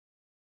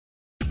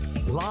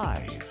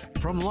Live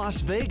from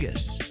Las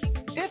Vegas,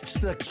 it's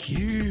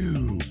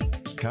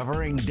theCUBE,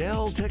 covering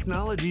Dell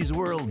Technologies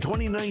World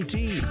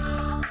 2019.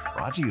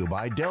 Brought to you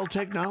by Dell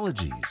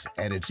Technologies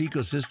and its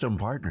ecosystem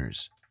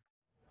partners.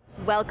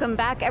 Welcome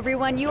back,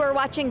 everyone. You are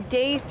watching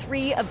day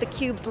 3 of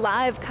theCUBE's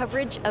live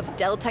coverage of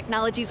Dell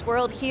Technologies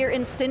World here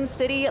in Sin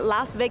City,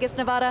 Las Vegas,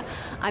 Nevada.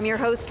 I'm your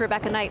host,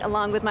 Rebecca Knight,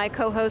 along with my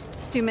co-host,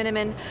 Stu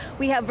Miniman.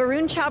 We have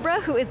Varun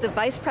Chhabra, who is the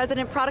Vice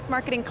President, Product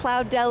Marketing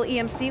Cloud, Dell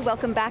EMC.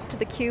 Welcome back to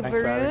theCUBE,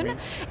 Varun.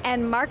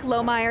 And Mark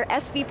Lohmeyer,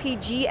 SVP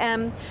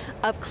GM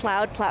of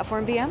Cloud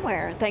Platform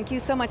VMware. Thank you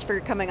so much for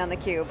coming on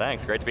theCUBE.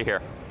 Thanks, great to be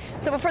here.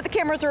 So before the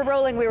cameras were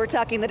rolling, we were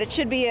talking that it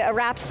should be a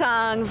rap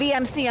song,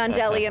 VMC on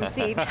Dell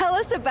EMC. Tell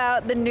us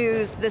about the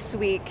news this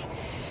week.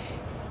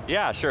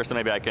 Yeah, sure, so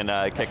maybe I can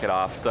kick it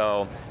off.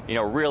 So,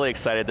 really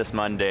excited this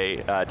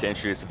Monday to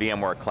introduce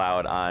VMware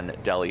Cloud on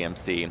Dell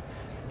EMC.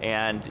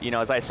 And,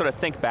 as I sort of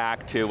think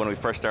back to when we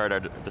first started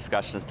our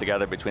discussions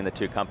together between the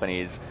two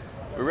companies,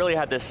 we really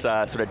had this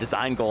sort of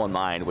design goal in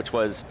mind, which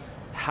was,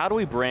 how do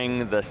we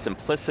bring the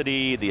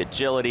simplicity, the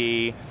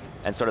agility,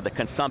 and sort of the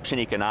consumption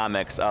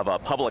economics of a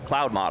public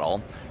cloud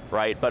model,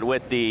 right? But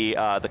with the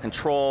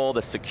control,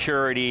 the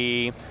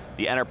security,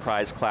 the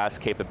enterprise class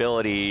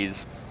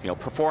capabilities,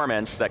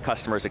 performance that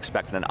customers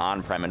expect in an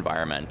on-prem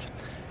environment.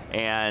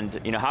 And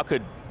how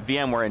could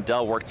VMware and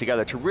Dell work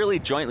together to really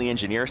jointly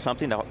engineer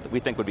something that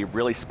we think would be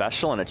really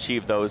special and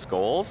achieve those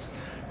goals,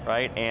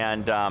 right?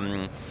 And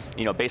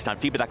based on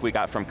feedback we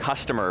got from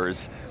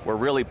customers, we're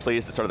really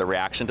pleased with sort of the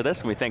reaction to this,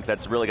 and we think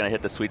that's really going to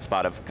hit the sweet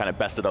spot of kind of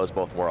best of those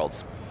both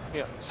worlds.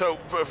 Yeah, so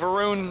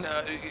Varun,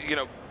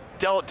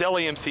 Dell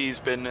EMC's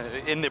been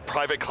in the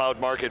private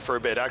cloud market for a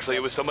bit. Actually,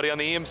 it was somebody on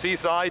the EMC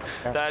side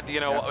that,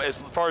 as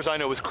far as I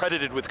know, was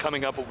credited with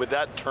coming up with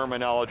that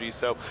terminology.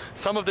 So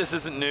some of this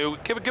isn't new.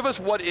 Give us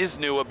what is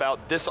new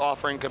about this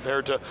offering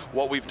compared to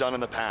what we've done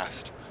in the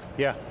past.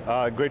 Yeah,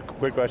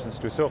 great questions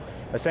too. So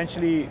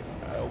essentially,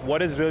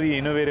 what is really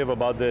innovative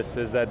about this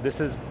is that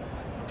this is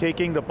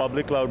taking the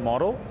public cloud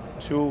model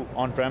to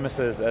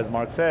on-premises, as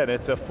Mark said.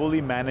 It's a fully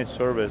managed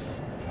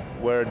service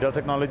where Dell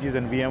Technologies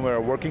and VMware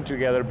are working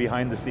together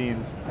behind the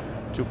scenes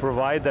to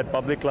provide that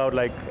public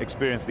cloud-like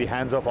experience, the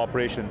hands-off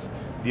operations,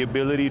 the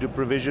ability to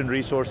provision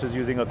resources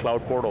using a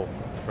cloud portal,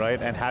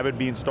 right? And have it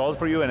be installed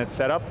for you and it's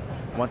set up.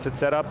 Once it's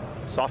set up,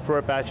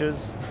 software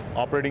patches,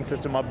 operating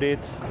system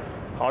updates,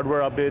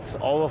 hardware updates,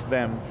 all of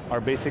them are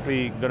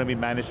basically going to be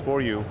managed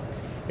for you.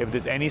 If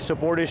there's any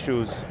support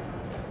issues,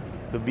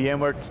 the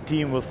VMware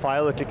team will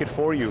file a ticket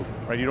for you,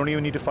 right? You don't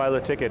even need to file a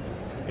ticket.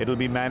 It'll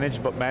be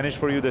managed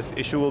for you, this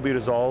issue will be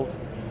resolved.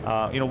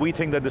 We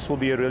think that this will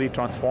be a really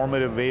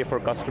transformative way for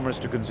customers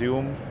to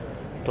consume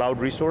cloud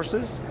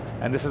resources,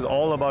 and this is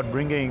all about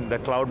bringing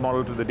that cloud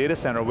model to the data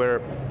center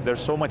where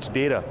there's so much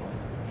data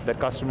that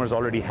customers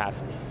already have.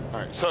 All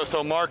right,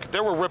 so Mark,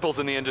 there were ripples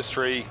in the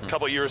industry a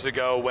couple years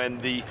ago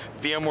when the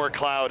VMware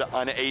Cloud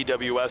on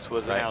AWS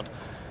was announced.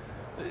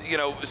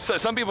 So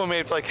some people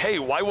may be like, hey,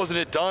 why wasn't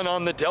it done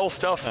on the Dell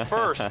stuff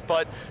first?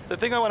 But the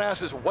thing I want to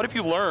ask is, what have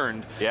you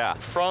learned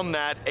from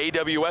that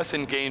AWS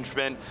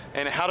engagement,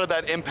 and how did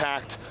that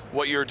impact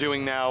what you're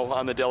doing now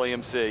on the Dell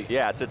EMC?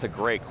 Yeah, it's a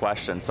great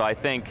question. So I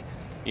think,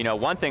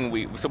 one thing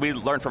we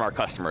learned from our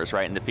customers,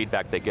 right, and the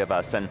feedback they give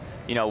us, and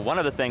one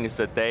of the things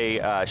that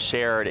they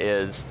shared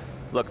is,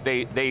 look,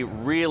 they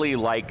really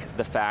like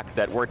the fact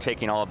that we're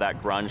taking all of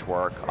that grunge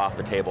work off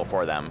the table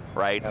for them,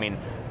 right? I mean,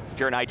 if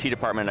you're an IT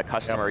department and a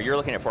customer, you're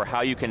looking for how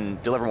you can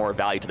deliver more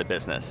value to the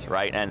business,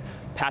 right? And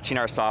patching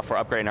our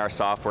software, upgrading our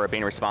software,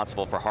 being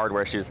responsible for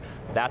hardware issues,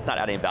 that's not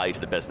adding value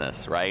to the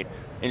business, right?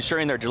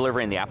 Ensuring they're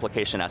delivering the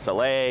application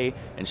SLA,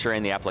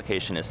 ensuring the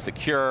application is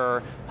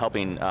secure,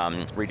 helping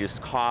reduce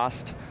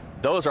cost,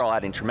 those are all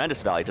adding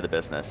tremendous value to the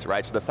business,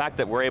 right? So the fact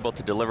that we're able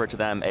to deliver to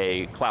them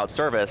a cloud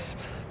service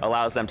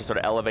allows them to sort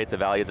of elevate the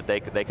value that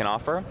they can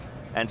offer.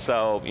 And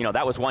so,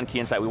 that was one key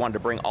insight. We wanted to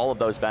bring all of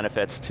those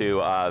benefits to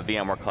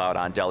VMware Cloud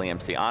on Dell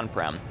EMC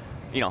on-prem.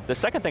 The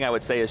second thing I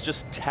would say is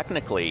just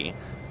technically,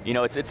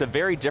 it's a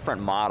very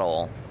different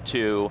model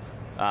to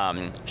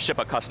ship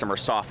a customer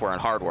software and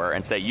hardware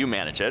and say you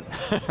manage it,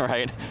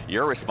 right?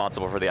 You're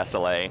responsible for the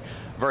SLA,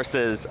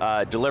 versus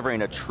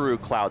delivering a true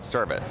cloud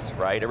service,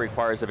 right? It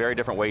requires a very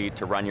different way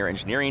to run your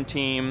engineering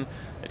team.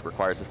 It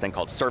requires this thing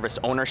called service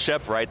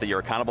ownership, right? That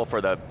you're accountable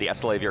for the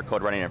SLA of your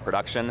code running in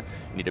production.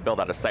 You need to build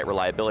out a site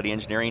reliability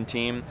engineering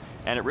team.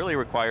 And it really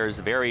requires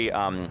very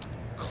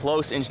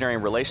close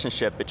engineering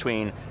relationship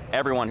between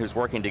everyone who's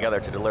working together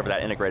to deliver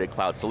that integrated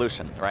cloud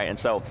solution, right? And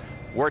so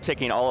we're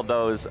taking all of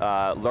those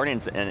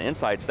learnings and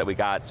insights that we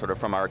got sort of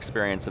from our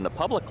experience in the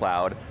public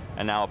cloud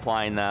and now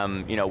applying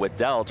them with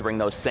Dell to bring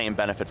those same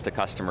benefits to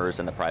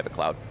customers in the private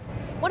cloud.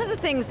 One of the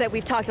things that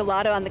we've talked a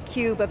lot on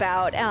theCUBE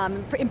about,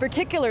 in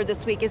particular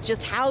this week, is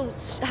just how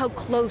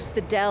close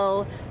the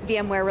Dell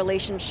VMware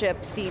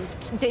relationship seems.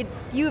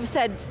 You've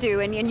said,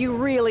 Stu, and you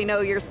really know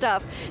your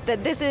stuff,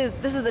 that this is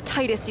the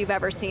tightest you've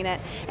ever seen it.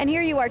 And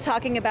here you are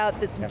talking about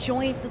this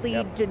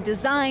jointly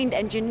designed,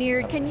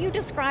 engineered. Can you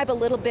describe a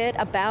little bit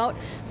about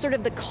sort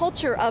of the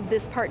culture of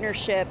this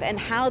partnership and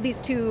how these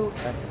two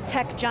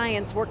tech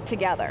giants work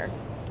together?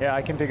 Yeah,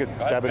 I can take a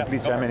stab at it,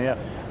 please chime in,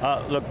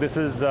 yeah. Look, this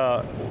is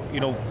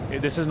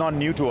not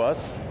new to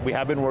us. We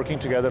have been working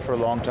together for a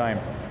long time.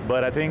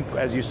 But I think,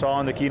 as you saw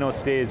on the keynote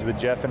stage with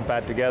Jeff and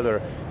Pat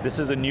together, this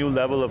is a new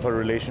level of a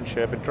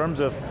relationship in terms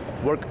of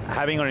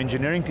having our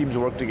engineering teams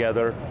work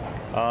together,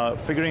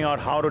 figuring out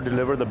how to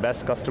deliver the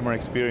best customer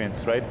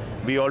experience, right?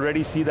 We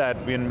already see that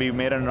when we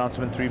made an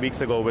announcement 3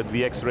 weeks ago with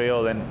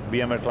VxRail and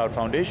VMware Cloud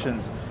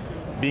Foundations,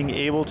 being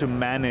able to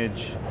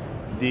manage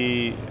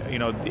the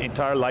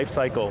entire life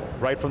cycle,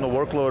 right from the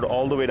workload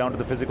all the way down to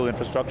the physical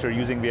infrastructure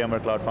using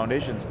VMware Cloud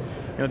Foundations.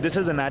 This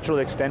is a natural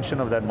extension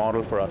of that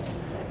model for us.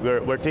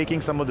 We're taking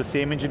some of the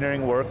same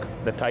engineering work,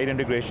 the tight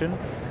integration,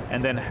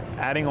 and then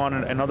adding on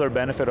another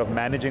benefit of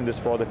managing this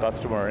for the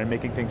customer and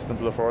making things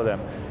simpler for them.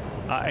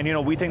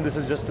 And we think this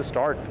is just the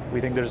start.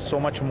 We think there's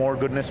so much more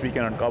goodness we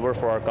can uncover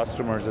for our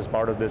customers as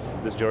part of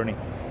this journey.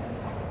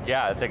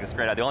 Yeah, I think it's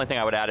great. The only thing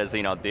I would add is, the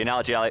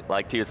analogy I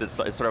like to use is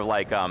sort of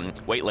like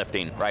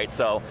weightlifting, right?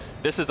 So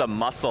this is a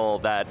muscle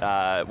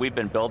that we've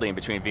been building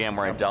between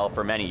VMware and Dell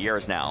for many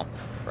years now,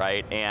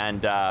 right?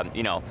 And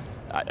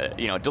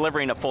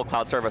delivering a full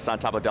cloud service on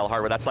top of Dell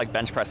hardware, that's like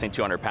bench pressing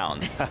 200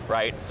 pounds,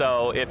 right?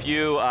 So if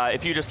you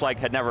just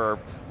had never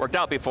worked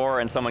out before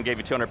and someone gave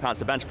you 200 pounds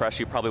to bench press,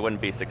 you probably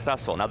wouldn't be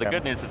successful. Now the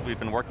good news is we've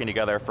been working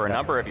together for a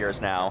number of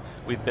years now.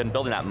 We've been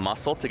building that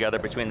muscle together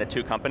between the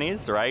two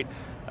companies, right?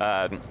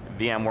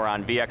 VMware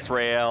on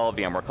VxRail,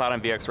 VMware Cloud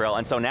on VxRail,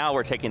 and so now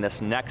we're taking this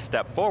next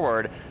step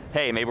forward.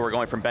 Hey, maybe we're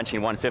going from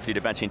benching 150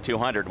 to benching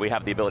 200. We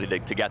have the ability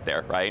to get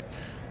there, right?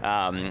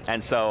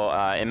 And so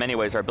in many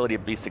ways our ability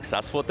to be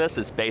successful at this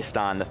is based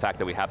on the fact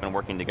that we have been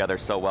working together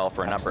so well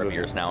for a number of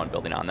years now and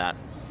building on that.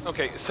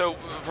 Okay, so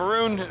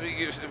Varun,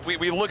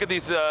 we look at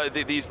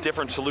these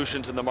different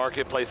solutions in the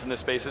marketplace in this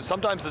space, and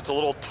sometimes it's a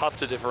little tough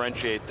to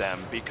differentiate them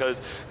because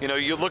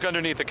you look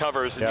underneath the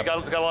covers and you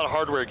got a lot of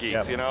hardware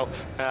geeks.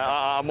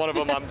 I'm one of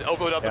them. I'm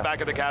open up the back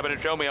of the cabinet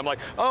and show me. I'm like,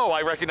 oh,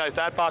 I recognize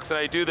that box and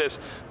I do this.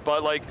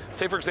 But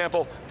say for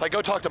example, if I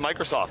go talk to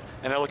Microsoft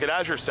and I look at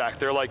Azure Stack,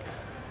 they're like,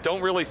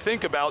 don't really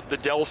think about the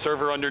Dell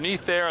server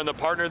underneath there and the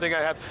partner thing I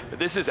have.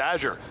 This is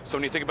Azure. So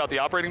when you think about the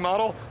operating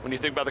model, when you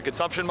think about the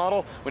consumption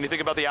model, when you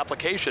think about the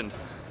applications,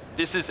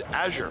 this is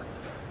Azure.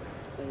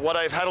 What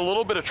I've had a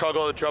little bit of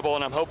trouble,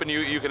 and I'm hoping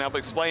you can help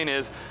explain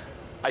is,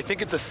 I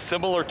think it's a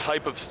similar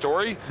type of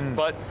story,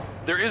 but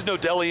there is no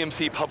Dell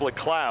EMC public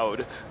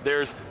cloud.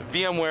 There's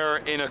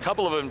VMware in a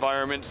couple of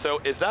environments, so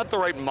is that the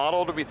right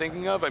model to be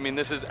thinking of? I mean,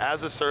 this is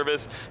as a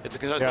service, it's a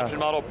consumption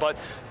model, but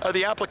are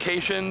the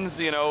applications,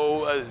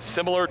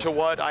 similar to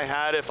what I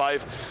had if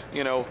I've,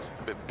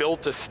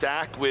 built a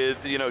stack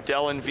with,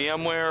 Dell and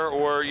VMware,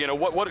 or,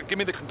 give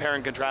me the compare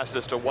and contrast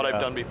as to what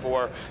I've done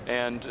before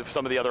and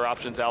some of the other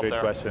options out there.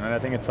 Great question, and I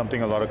think it's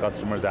something a lot of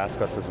customers ask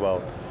us as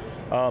well.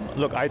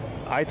 Look,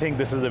 I think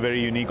this is a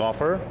very unique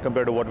offer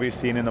compared to what we've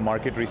seen in the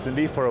market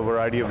recently for a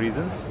variety of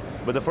reasons.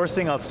 But the first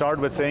thing I'll start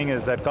with saying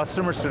is that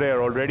customers today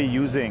are already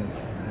using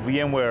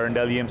VMware and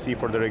Dell EMC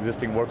for their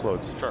existing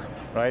workloads. Sure.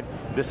 Right?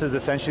 This is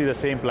essentially the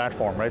same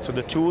platform, right? So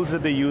the tools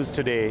that they use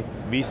today,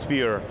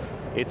 vSphere,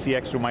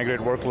 HCX to migrate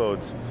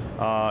workloads,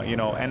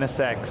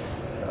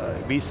 NSX,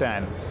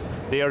 vSAN,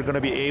 they are going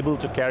to be able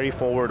to carry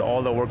forward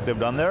all the work they've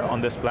done there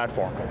on this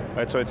platform,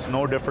 right? So it's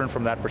no different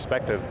from that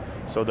perspective.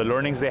 So the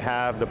learnings they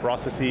have, the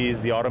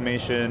processes, the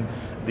automation,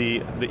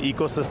 the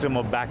ecosystem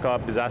of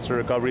backup, disaster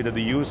recovery that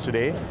they use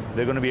today,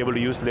 they're going to be able to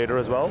use later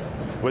as well,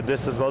 with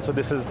this as well, so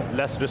this is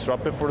less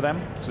disruptive for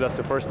them, so that's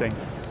the first thing.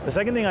 The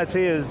second thing I'd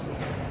say is,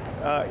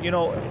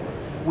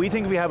 we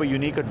think we have a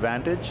unique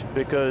advantage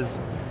because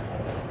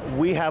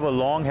we have a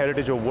long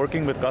heritage of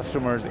working with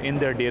customers in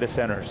their data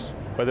centers,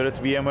 whether it's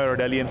VMware or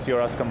Dell EMC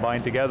or us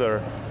combined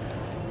together.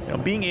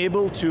 Being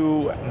able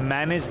to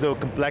manage the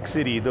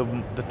complexity, the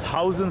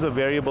thousands of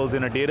variables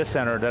in a data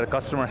center that a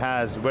customer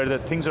has, where the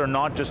things are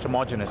not just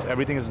homogeneous,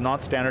 everything is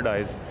not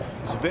standardized.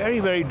 It's a very,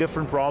 very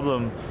different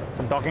problem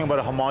from talking about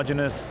a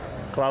homogeneous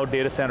cloud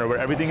data center where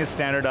everything is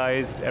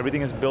standardized,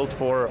 everything is built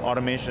for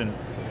automation.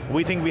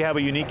 We think we have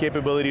a unique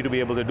capability to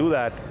be able to do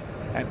that,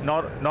 and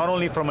not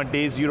only from a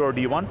day zero or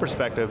D1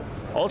 perspective,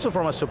 also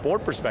from a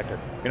support perspective.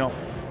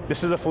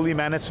 This is a fully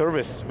managed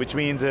service, which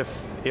means if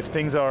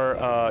things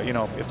are,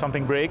 if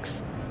something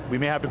breaks, we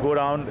may have to go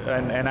down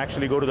and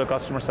actually go to the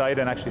customer side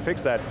and actually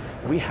fix that.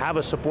 We have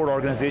a support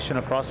organization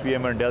across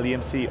VMware and Dell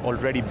EMC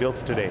already built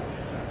today,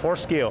 for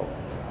scale,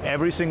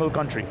 every single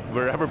country,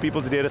 wherever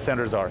people's data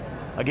centers are.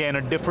 Again,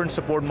 a different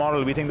support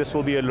model. We think this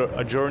will be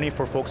a journey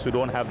for folks who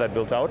don't have that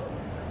built out.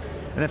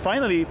 And then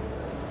finally,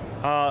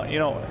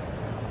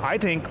 I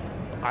think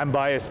I'm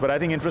biased, but I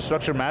think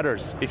infrastructure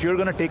matters. If you're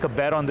going to take a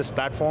bet on this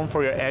platform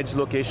for your edge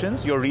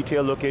locations, your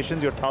retail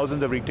locations, your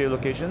thousands of retail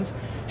locations,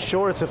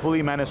 sure, it's a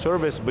fully managed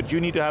service, but you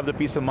need to have the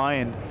peace of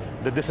mind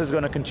that this is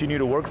going to continue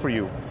to work for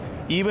you.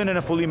 Even in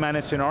a fully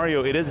managed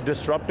scenario, it is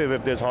disruptive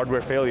if there's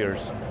hardware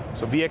failures.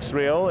 So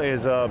VxRail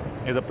is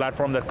a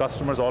platform that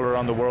customers all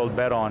around the world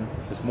bet on.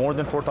 There's more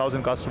than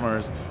 4,000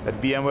 customers that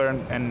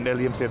VMware and Dell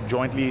EMC have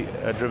jointly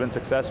driven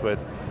success with.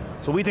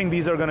 So we think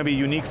these are going to be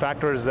unique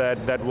factors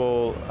that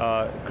will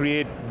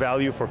create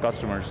value for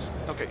customers.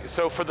 Okay,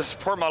 so for the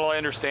support model, I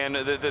understand,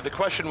 the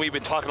question we've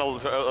been talking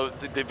about,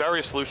 the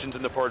various solutions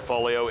in the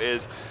portfolio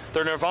is,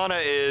 their nirvana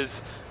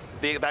is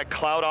that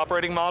cloud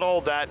operating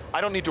model that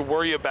I don't need to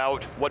worry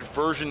about what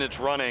version it's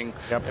running,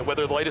 and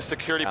whether the latest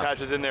security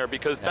patch is in there,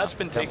 because that's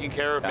been taking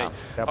care of me.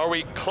 Are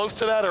we close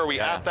to that, or are we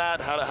at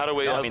that? How do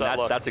we, no, I mean,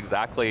 that's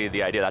exactly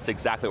the idea. That's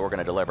exactly what we're going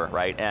to deliver,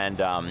 right? And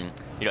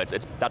you know,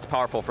 that's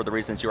powerful for the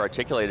reasons you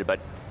articulated, but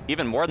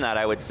even more than that,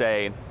 I would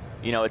say,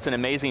 you know, it's an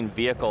amazing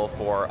vehicle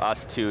for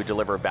us to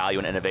deliver value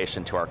and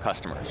innovation to our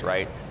customers,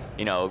 right?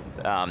 You know,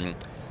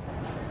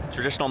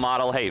 traditional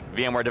model, hey,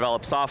 VMware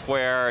develops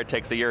software, it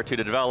takes a year or two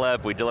to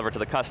develop, we deliver it to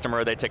the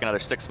customer, they take another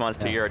 6 months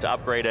to a year to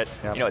upgrade it.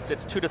 You know,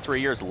 it's 2 to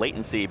 3 years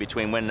latency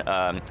between when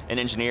an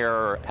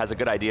engineer has a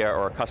good idea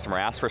or a customer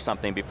asks for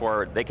something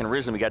before they can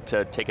reasonably get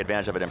to take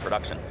advantage of it in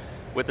production.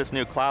 With this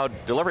new cloud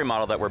delivery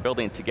model that we're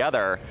building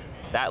together,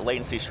 that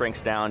latency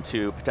shrinks down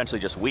to potentially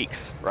just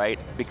weeks, right?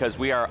 Because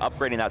we are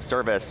upgrading that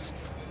service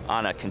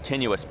on a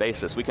continuous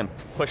basis. We can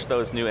push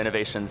those new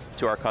innovations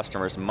to our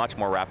customers much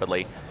more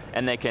rapidly,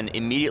 and they can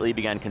immediately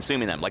begin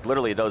consuming them. Like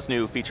literally, those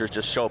new features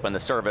just show up in the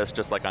service,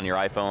 just like on your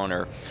iPhone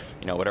or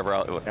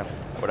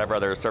whatever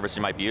other service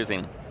you might be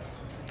using.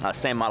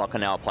 Same model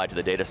can now apply to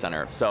the data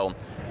center. So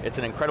it's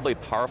an incredibly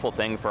powerful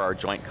thing for our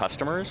joint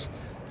customers.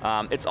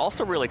 It's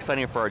also really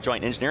exciting for our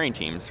joint engineering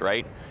teams,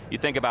 right? You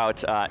think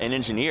about an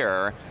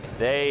engineer,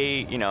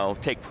 they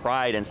take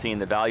pride in seeing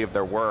the value of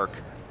their work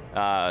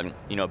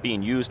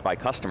being used by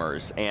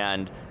customers,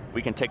 and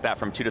we can take that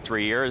from 2 to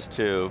 3 years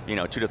to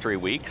 2 to 3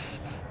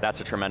 weeks. That's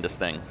a tremendous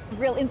thing.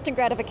 Real instant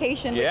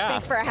gratification, which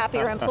makes for a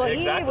happier employee,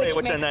 exactly,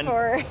 which makes then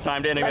for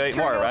time to innovate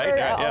more, right?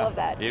 All of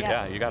that. You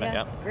got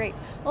it, Great.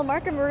 Well,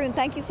 Mark and Varun,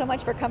 thank you so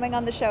much for coming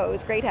on the show. It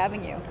was great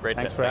having you. Great,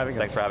 thanks for having us.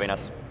 Thanks for having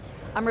us.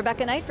 I'm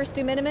Rebecca Knight for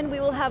Stu Miniman. We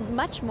will have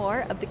much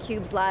more of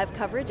theCUBE's live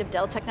coverage of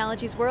Dell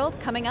Technologies World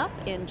coming up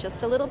in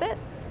just a little bit.